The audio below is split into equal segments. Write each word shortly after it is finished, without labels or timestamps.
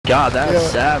God, that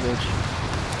was savage.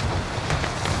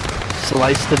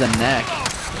 Slice to the neck.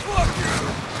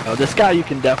 Oh, this guy you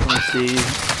can definitely see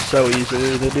so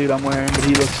easily, the dude I'm wearing, but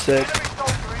he looks sick.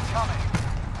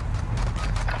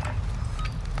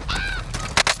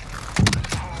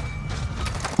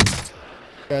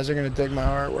 You guys are gonna dig my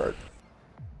artwork.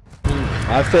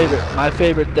 My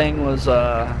favorite thing was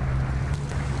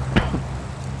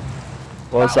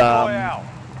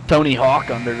Tony Hawk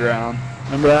Underground.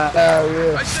 Remember that? Oh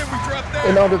yeah. I said we dropped that.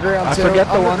 In Underground I too. forget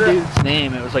the one Underground. dude's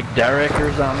name. It was like Derek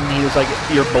or something. He was like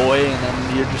your boy, and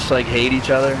then you just like hate each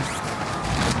other.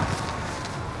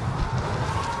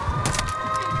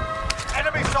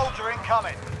 Enemy soldier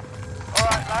incoming. All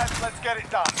right, lads, let's get it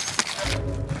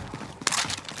done.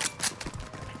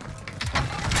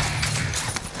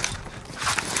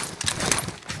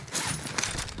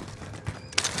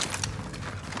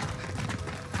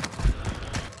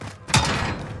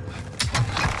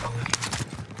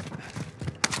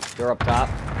 They're up top.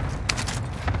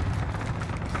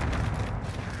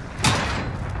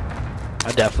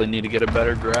 I definitely need to get a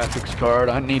better graphics card.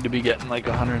 I need to be getting like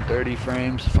 130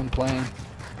 frames if I'm playing.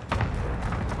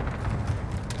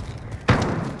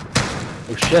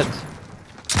 Oh shit.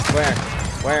 Where?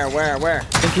 I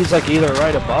think he's like either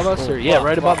right above us or yeah,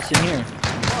 right above us in here.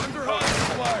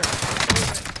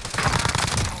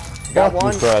 Got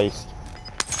one. Christ.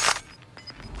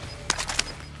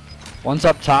 One's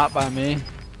up top by me.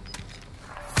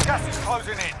 Gas is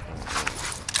closing in.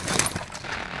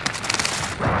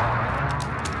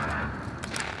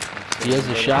 He has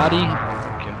a shotty.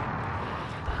 Okay.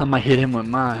 I might hit him with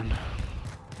mine.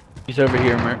 He's over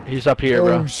here, he's up here,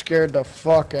 bro. Scared the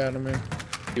fuck out of me.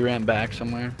 He ran back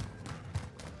somewhere.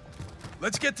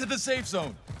 Let's get to the safe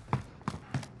zone.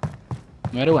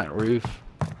 Might have went roof.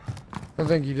 I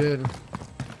think he did.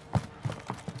 I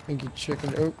think he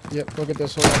chickened. Oh, yep. Look at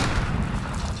this one.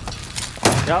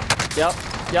 Yep.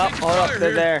 Hold up,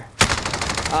 they're there.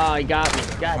 Oh, he got me.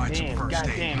 God damn.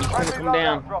 He's gonna come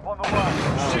down. Drop on the way.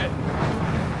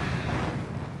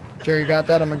 Shit. Jerry, you got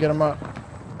that? I'm gonna get him up.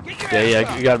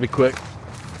 Yeah, you gotta be quick.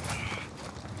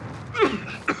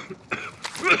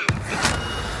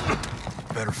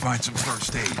 Better find some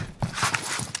first aid.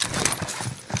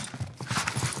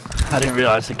 I didn't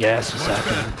realize the gas was that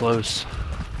damn close.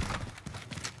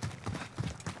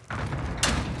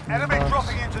 Enemy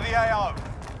dropping into the AO.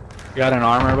 Got an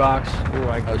armor box? Ooh,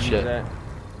 I can Oh use shit. that.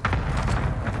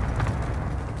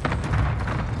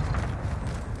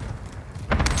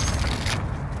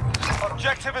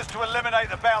 Objective is to eliminate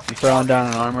the bounty. I'm throwing down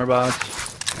an armor box.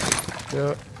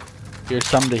 Yep. Here's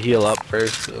something to heal up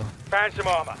first, so. Found some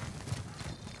armor.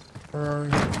 Where are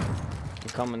you? I'm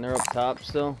coming. They're up top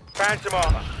still. Found some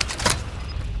armor.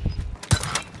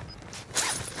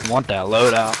 I want that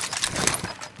loadout.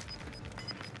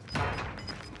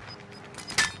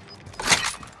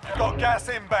 Got gas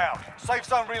inbound. Safe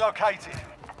zone relocated.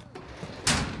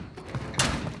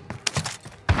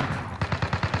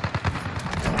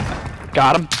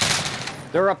 Got him.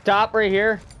 They're up top right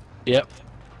here. Yep.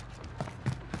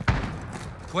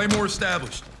 Claymore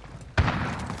established.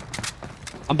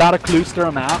 I'm about to cluster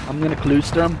him out. I'm gonna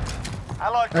cluster him.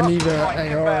 Allied I need cluster strike AR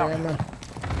inbound. ammo.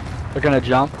 They're gonna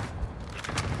jump.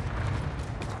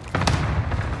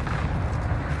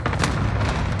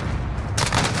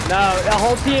 No, the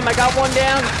whole team. I got one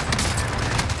down.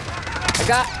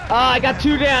 I got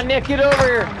two down. Nick, get over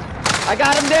here. I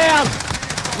got him down.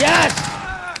 Yes.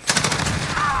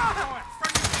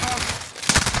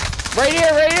 Right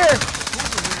here.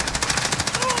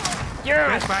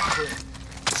 Yes.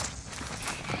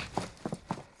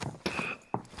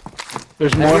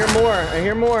 There's more. I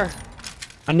hear more.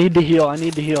 I need to heal. Me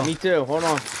too. Hold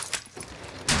on.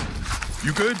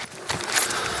 You good?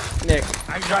 Nick.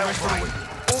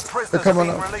 All prisoners are coming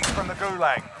being up. released from the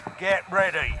gulag. Get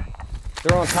ready.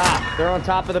 They're on top. They're on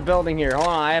top of the building here. Hold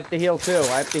on. I have to heal too.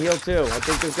 I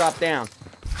think they've dropped down.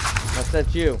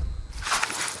 That's you.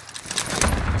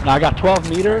 Now I got 12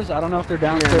 meters. I don't know if they're Here,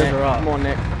 downstairs Nick. or up. Come on,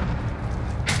 Nick.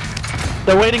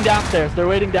 They're waiting downstairs.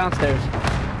 Enemy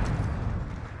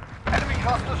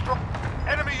cluster strike.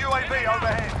 Enemy UAV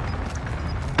overhead.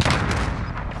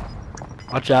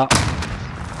 Watch out.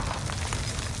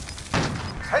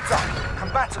 Heads up.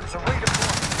 Combatants are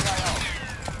redeploying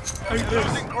to the AO.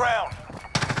 Losing ground.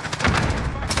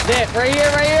 Nick, right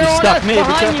here. You on stuck us. me, be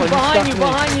Behind careful, you.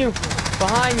 you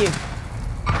Behind you.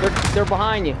 They're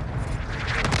behind you.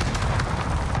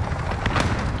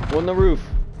 On the roof.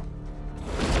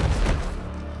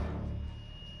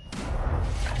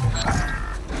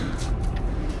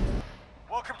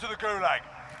 Welcome to the gulag.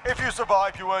 If you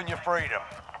survive, you earn your freedom.